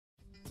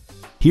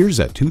Here's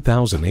a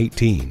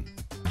 2018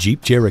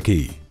 Jeep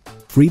Cherokee.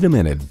 Freedom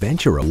and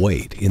adventure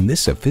await in this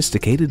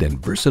sophisticated and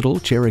versatile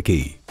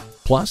Cherokee.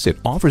 Plus, it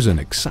offers an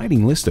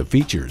exciting list of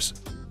features: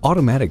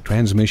 automatic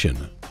transmission,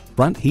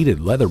 front heated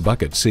leather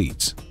bucket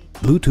seats,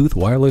 Bluetooth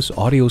wireless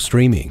audio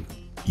streaming,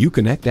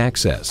 Uconnect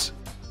access,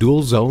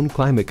 dual zone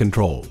climate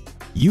control,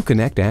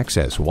 Uconnect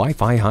access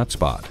Wi-Fi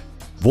hotspot,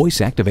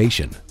 voice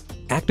activation,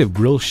 active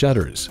grille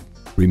shutters,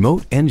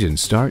 remote engine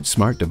start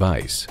smart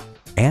device,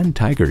 and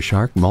Tiger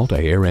Shark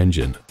multi-air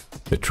engine.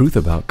 The truth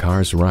about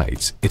cars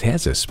writes, it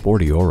has a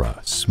sporty aura,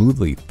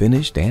 smoothly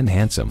finished and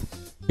handsome.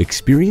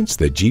 Experience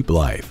the Jeep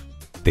life.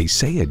 They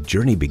say a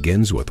journey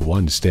begins with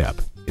one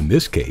step. In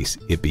this case,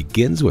 it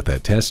begins with a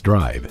test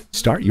drive.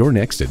 Start your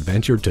next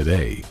adventure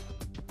today.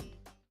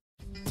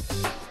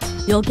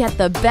 You'll get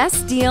the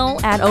best deal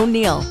at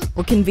O'Neill.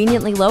 We're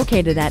conveniently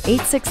located at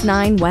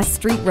 869 West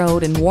Street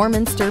Road in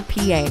Warminster,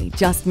 PA,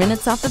 just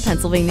minutes off the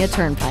Pennsylvania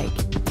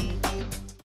Turnpike.